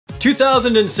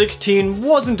2016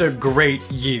 wasn't a great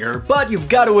year, but you've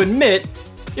got to admit,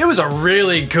 it was a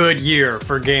really good year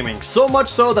for gaming. So much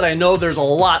so that I know there's a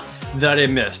lot that I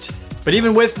missed. But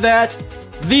even with that,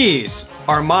 these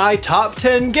are my top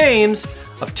 10 games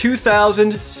of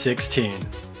 2016.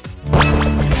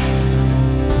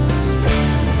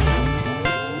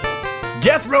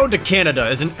 Death Road to Canada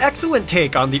is an excellent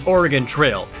take on the Oregon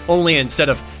Trail, only instead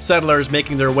of settlers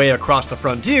making their way across the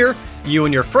frontier, you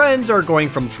and your friends are going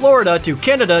from Florida to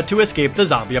Canada to escape the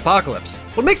zombie apocalypse.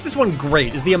 What makes this one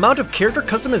great is the amount of character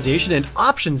customization and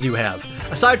options you have.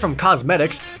 Aside from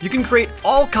cosmetics, you can create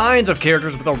all kinds of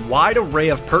characters with a wide array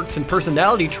of perks and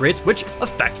personality traits which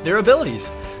affect their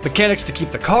abilities. Mechanics to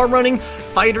keep the car running,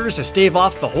 fighters to stave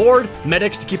off the horde,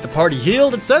 medics to keep the party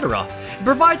healed, etc. It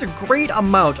provides a great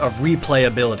amount of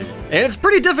replayability. And it's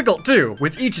pretty difficult too,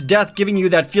 with each death giving you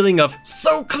that feeling of,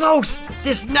 so close!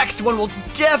 This next one will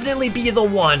definitely be the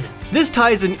one! This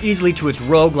ties in easily to its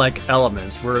roguelike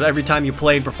elements, where every time you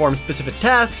play and perform specific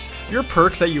tasks, your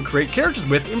perks that you create characters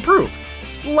with improve,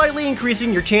 slightly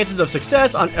increasing your chances of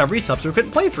success on every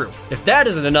subsequent playthrough. If that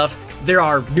isn't enough, there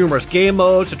are numerous game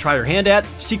modes to try your hand at,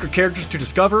 secret characters to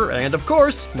discover, and of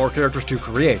course, more characters to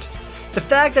create. The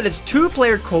fact that it's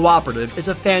two-player cooperative is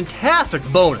a fantastic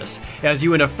bonus, as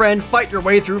you and a friend fight your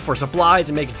way through for supplies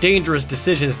and make dangerous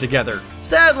decisions together.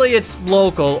 Sadly, it's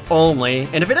local only,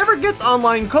 and if it ever gets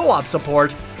online co-op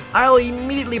support, I'll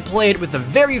immediately play it with the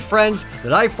very friends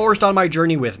that I forced on my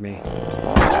journey with me.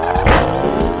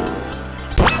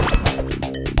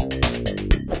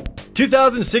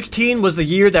 "2016 was the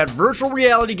year that virtual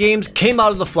reality games came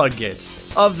out of the floodgates.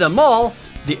 Of them all,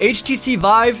 the HTC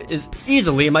Vive is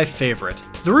easily my favorite.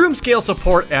 The room scale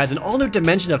support adds an all-new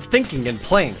dimension of thinking and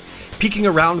playing. Peeking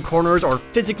around corners or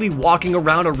physically walking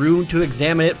around a room to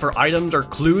examine it for items or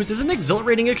clues is an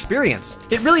exhilarating experience.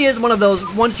 It really is one of those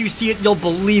once you see it you'll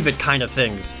believe it kind of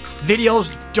things. Videos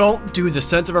don't do the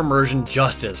sense of immersion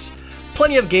justice.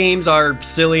 Plenty of games are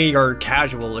silly or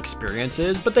casual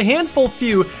experiences, but the handful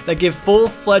few that give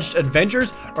full-fledged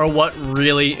adventures are what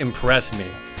really impress me.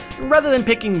 Rather than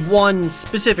picking one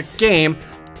specific game,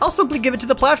 I'll simply give it to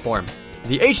the platform.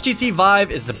 The HTC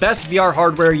Vive is the best VR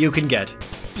hardware you can get,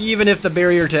 even if the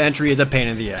barrier to entry is a pain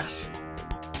in the ass.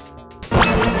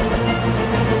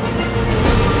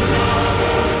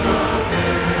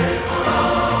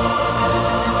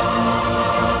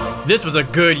 This was a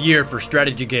good year for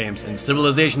strategy games, and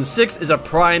Civilization 6 is a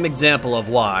prime example of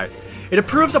why. It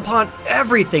improves upon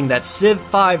everything that Civ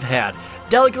 5 had,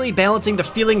 delicately balancing the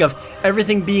feeling of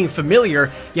everything being familiar,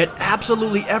 yet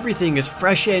absolutely everything is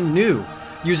fresh and new.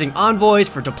 Using envoys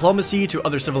for diplomacy to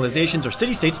other civilizations or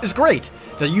city-states is great.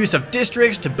 The use of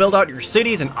districts to build out your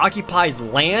cities and occupy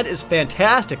land is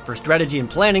fantastic for strategy and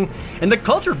planning, and the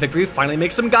culture victory finally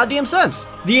makes some goddamn sense.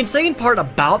 The insane part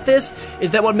about this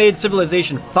is that what made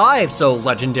Civilization 5 so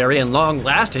legendary and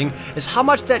long-lasting is how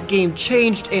much that game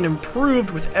changed and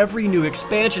improved with every new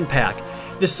expansion pack.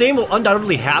 The same will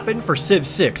undoubtedly happen for Civ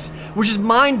 6, which is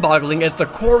mind-boggling as the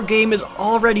core game is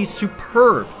already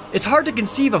superb. It's hard to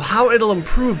conceive of how it'll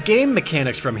improve game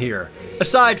mechanics from here,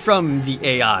 aside from the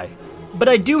AI. But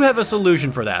I do have a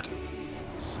solution for that.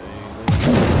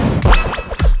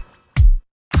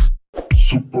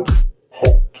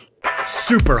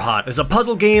 Super Hot is a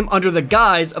puzzle game under the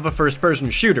guise of a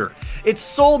first-person shooter. Its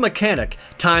sole mechanic,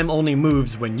 time only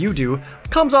moves when you do,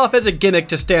 comes off as a gimmick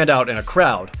to stand out in a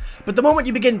crowd. But the moment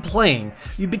you begin playing,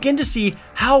 you begin to see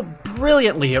how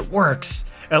brilliantly it works.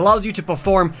 It allows you to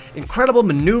perform incredible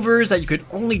maneuvers that you could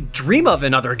only dream of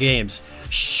in other games.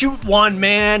 Shoot one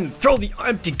man, throw the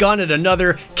empty gun at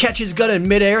another, catch his gun in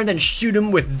midair and then shoot him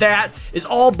with that is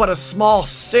all but a small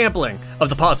sampling of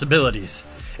the possibilities.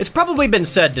 It's probably been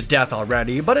said to death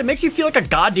already, but it makes you feel like a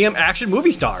goddamn action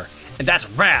movie star. And that's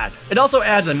rad. It also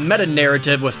adds a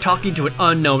meta-narrative with talking to an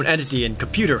unknown entity and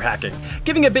computer hacking,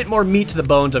 giving a bit more meat to the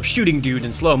bones of shooting dudes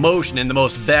in slow motion in the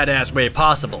most badass way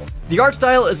possible. The art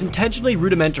style is intentionally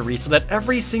rudimentary so that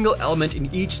every single element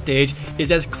in each stage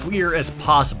is as clear as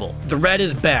possible. The red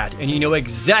is bad, and you know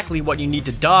exactly what you need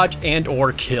to dodge and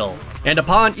or kill. And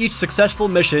upon each successful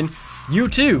mission, you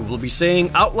too will be saying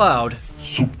out loud,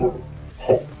 "Super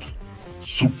hot,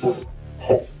 super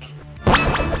hot."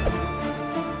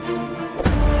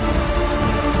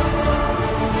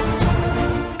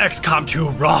 XCOM 2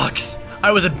 rocks!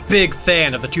 I was a big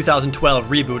fan of the 2012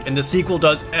 reboot, and the sequel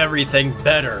does everything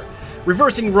better.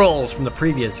 Reversing roles from the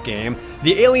previous game,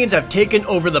 the aliens have taken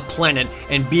over the planet,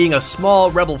 and being a small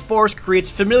rebel force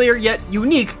creates familiar yet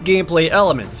unique gameplay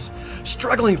elements.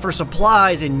 Struggling for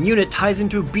supplies and unit ties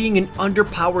into being an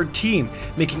underpowered team,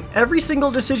 making every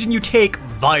single decision you take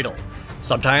vital.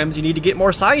 Sometimes you need to get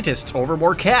more scientists over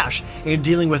more cash, and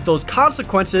dealing with those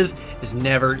consequences is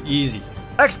never easy.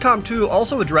 XCOM 2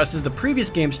 also addresses the previous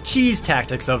game's cheese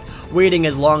tactics of waiting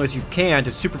as long as you can to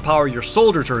superpower your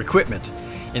soldiers or equipment.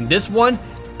 In this one,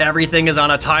 everything is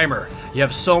on a timer. You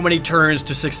have so many turns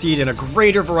to succeed in a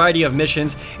greater variety of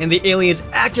missions, and the aliens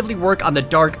actively work on the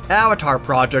Dark Avatar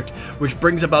project, which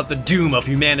brings about the doom of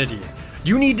humanity.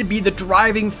 You need to be the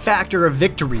driving factor of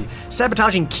victory,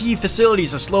 sabotaging key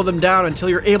facilities to slow them down until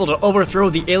you're able to overthrow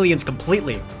the aliens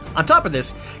completely. On top of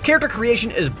this, character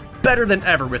creation is better than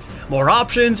ever with more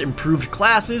options, improved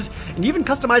classes, and even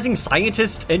customizing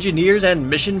scientists, engineers, and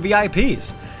mission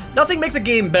VIPs. Nothing makes a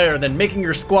game better than making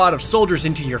your squad of soldiers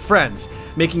into your friends,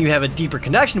 making you have a deeper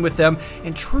connection with them,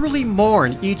 and truly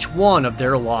mourn each one of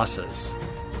their losses.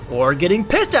 Or getting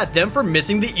pissed at them for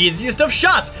missing the easiest of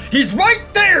shots. He's right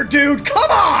there, dude! Come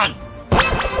on!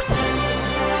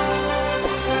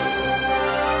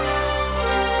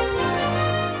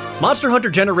 Monster Hunter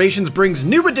Generations brings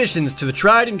new additions to the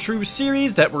tried and true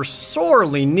series that were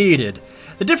sorely needed.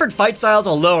 The different fight styles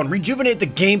alone rejuvenate the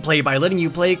gameplay by letting you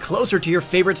play closer to your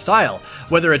favorite style,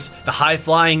 whether it's the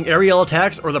high-flying aerial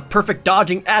attacks or the perfect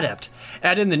dodging adept.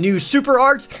 Add in the new super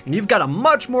arts, and you've got a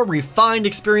much more refined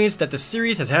experience that the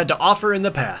series has had to offer in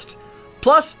the past.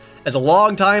 Plus, as a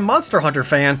longtime Monster Hunter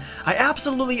fan, I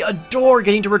absolutely adore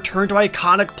getting to return to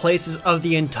iconic places of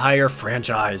the entire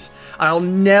franchise. I'll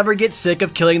never get sick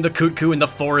of killing the Kut-Ku in the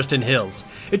forest and hills.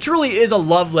 It truly is a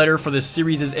love letter for the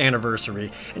series'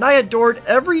 anniversary, and I adored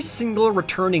every single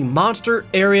returning monster,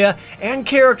 area, and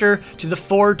character to the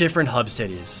 4 different hub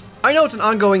cities. I know it's an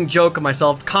ongoing joke of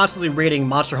myself constantly rating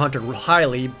Monster Hunter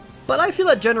highly, but I feel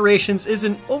that Generations is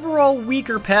an overall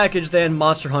weaker package than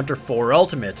Monster Hunter 4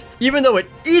 Ultimate. Even though it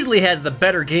easily has the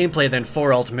better gameplay than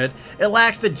 4 Ultimate, it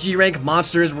lacks the G-Rank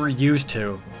monsters we're used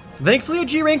to. Thankfully, a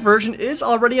G-Rank version is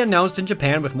already announced in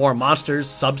Japan with more monsters,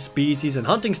 subspecies, and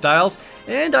hunting styles,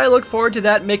 and I look forward to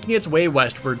that making its way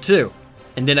westward too.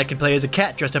 And then I can play as a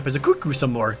cat dressed up as a Kut-Ku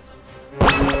some more.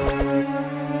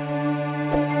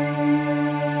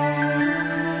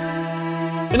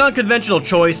 An unconventional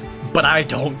choice, but I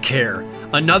don't care.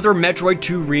 Another Metroid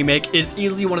 2 remake is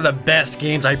easily one of the best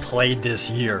games I played this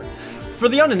year. For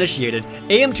the uninitiated,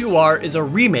 AM2R is a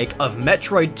remake of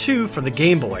Metroid 2 for the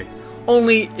Game Boy.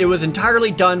 Only it was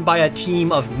entirely done by a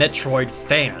team of Metroid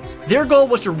fans. Their goal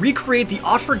was to recreate the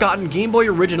oft-forgotten Game Boy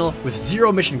original with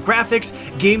zero-mission graphics,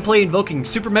 gameplay invoking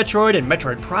Super Metroid and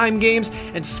Metroid Prime games,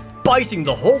 and spicing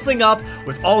the whole thing up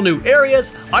with all new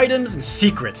areas, items, and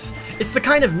secrets. It's the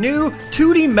kind of new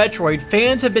 2D Metroid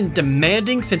fans have been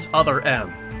demanding since Other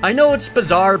M. I know it's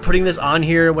bizarre putting this on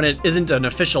here when it isn't an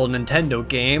official Nintendo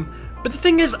game, but the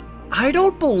thing is, I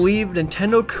don't believe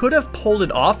Nintendo could have pulled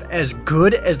it off as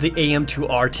good as the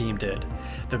AM2R team did.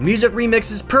 The music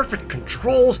remixes, perfect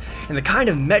controls, and the kind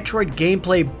of Metroid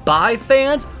gameplay by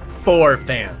fans for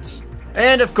fans.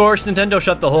 And of course, Nintendo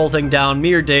shut the whole thing down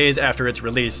mere days after its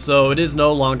release, so it is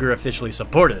no longer officially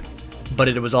supported. But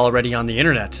it was already on the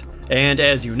internet. And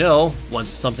as you know, once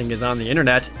something is on the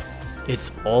internet,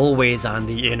 it's always on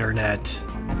the internet.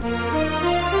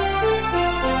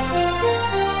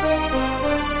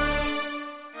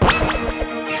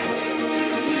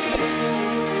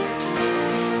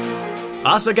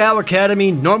 Asagao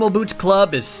Academy Normal Boots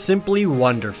Club is simply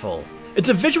wonderful. It's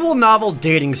a visual novel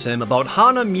dating sim about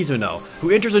Hana Mizuno,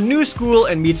 who enters a new school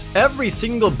and meets every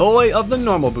single boy of the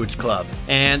Normal Boots Club.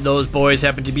 And those boys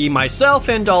happen to be myself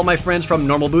and all my friends from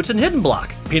Normal Boots and Hidden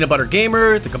Block. Peanut Butter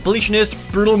Gamer, The Completionist,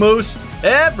 Brutal Moose,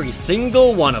 every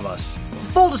single one of us.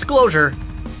 Full disclosure,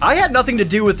 I had nothing to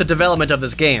do with the development of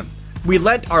this game. We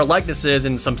lent our likenesses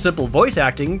and some simple voice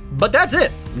acting, but that's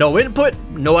it. No input,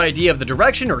 no idea of the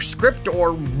direction or script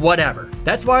or whatever.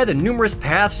 That's why the numerous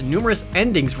paths and numerous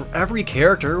endings for every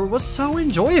character was so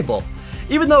enjoyable.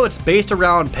 Even though it's based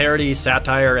around parody,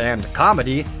 satire, and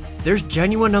comedy, there's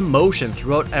genuine emotion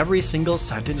throughout every single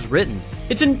sentence written.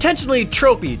 It's intentionally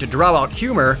tropey to draw out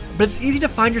humor, but it's easy to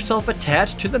find yourself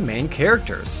attached to the main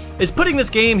characters. Is putting this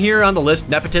game here on the list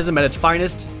nepotism at its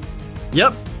finest?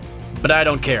 Yep, but I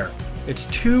don't care. It's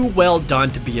too well done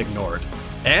to be ignored.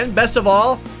 And best of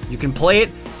all, you can play it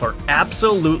for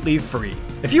absolutely free.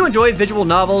 If you enjoy visual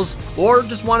novels, or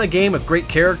just want a game with great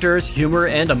characters, humor,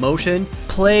 and emotion,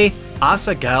 play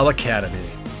Asagao Academy.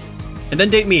 And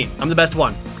then date me, I'm the best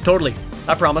one. Totally,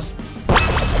 I promise.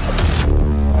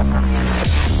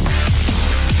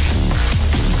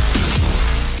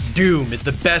 Doom is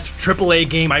the best AAA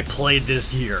game I played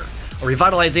this year. A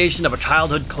revitalization of a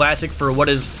childhood classic for what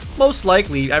is most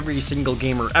likely every single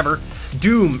gamer ever.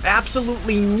 Doom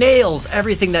absolutely nails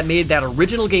everything that made that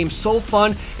original game so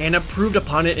fun and improved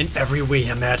upon it in every way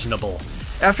imaginable.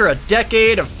 After a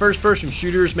decade of first-person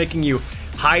shooters making you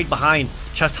hide behind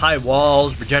chest-high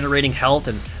walls, regenerating health,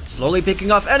 and slowly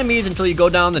picking off enemies until you go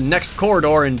down the next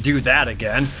corridor and do that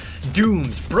again,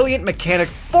 Doom's brilliant mechanic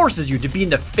forces you to be in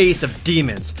the face of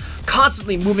demons,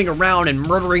 constantly moving around and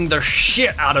murdering the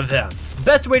shit out of them. The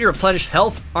best way to replenish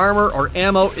health, armor, or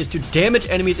ammo is to damage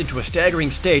enemies into a staggering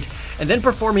state and then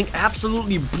performing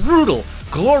absolutely brutal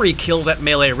glory kills at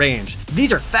melee range.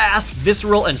 These are fast,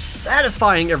 visceral, and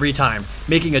satisfying every time,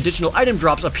 making additional item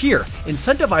drops appear,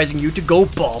 incentivizing you to go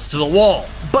balls to the wall.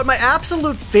 But my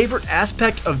absolute favorite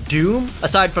aspect of Doom,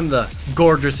 aside from the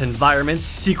gorgeous environments,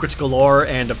 secrets galore,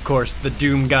 and of course the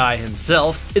Doom guy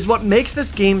himself, is what makes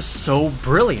this game so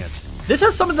brilliant. This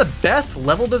has some of the best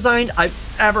level design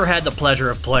I've ever had the pleasure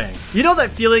of playing. You know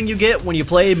that feeling you get when you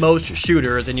play most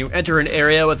shooters and you enter an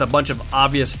area with a bunch of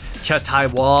obvious chest-high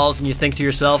walls and you think to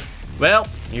yourself, well,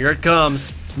 here it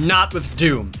comes. Not with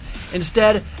Doom.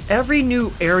 Instead, every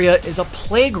new area is a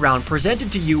playground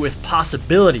presented to you with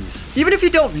possibilities. Even if you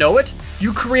don't know it,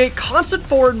 you create constant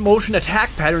forward motion attack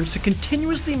patterns to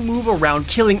continuously move around,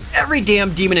 killing every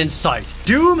damn demon in sight.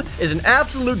 Doom is an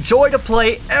absolute joy to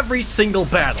play every single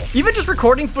battle. Even just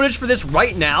recording footage for this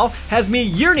right now has me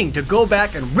yearning to go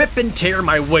back and rip and tear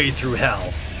my way through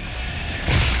hell.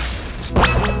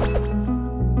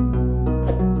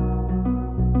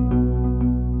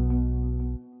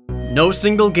 No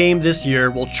single game this year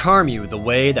will charm you the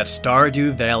way that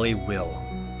Stardew Valley will.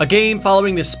 A game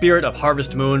following the spirit of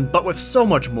Harvest Moon, but with so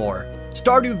much more.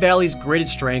 Stardew Valley's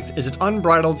greatest strength is its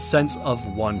unbridled sense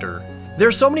of wonder. There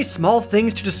are so many small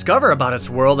things to discover about its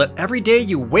world that every day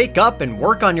you wake up and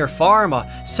work on your farm, a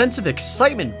sense of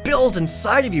excitement builds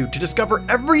inside of you to discover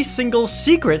every single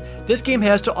secret this game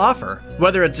has to offer.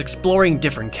 Whether it's exploring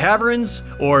different caverns,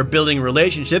 or building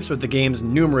relationships with the game's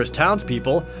numerous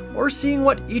townspeople, or seeing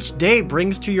what each day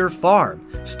brings to your farm,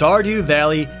 Stardew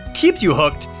Valley keeps you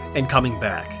hooked and coming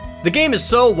back. The game is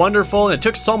so wonderful and it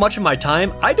took so much of my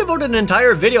time, I devoted an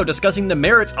entire video discussing the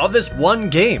merits of this one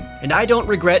game, and I don't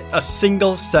regret a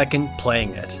single second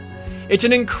playing it. It's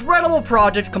an incredible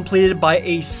project completed by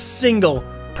a single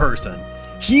person.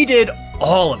 He did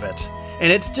all of it,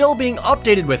 and it's still being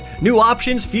updated with new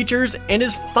options, features, and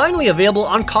is finally available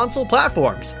on console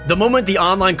platforms. The moment the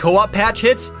online co-op patch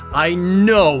hits, I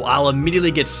know I'll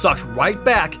immediately get sucked right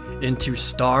back into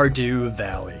Stardew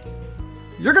Valley.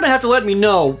 You're gonna have to let me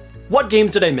know, what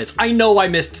games did I miss? I know I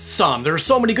missed some. There were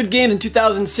so many good games in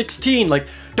 2016, like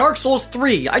Dark Souls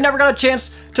 3. I never got a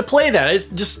chance to play that. I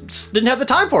just didn't have the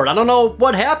time for it. I don't know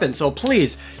what happened, so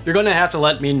please, you're gonna have to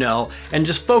let me know and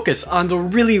just focus on the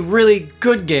really, really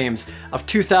good games of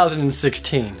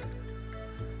 2016.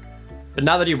 But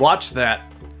now that you watched that,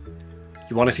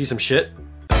 you wanna see some shit?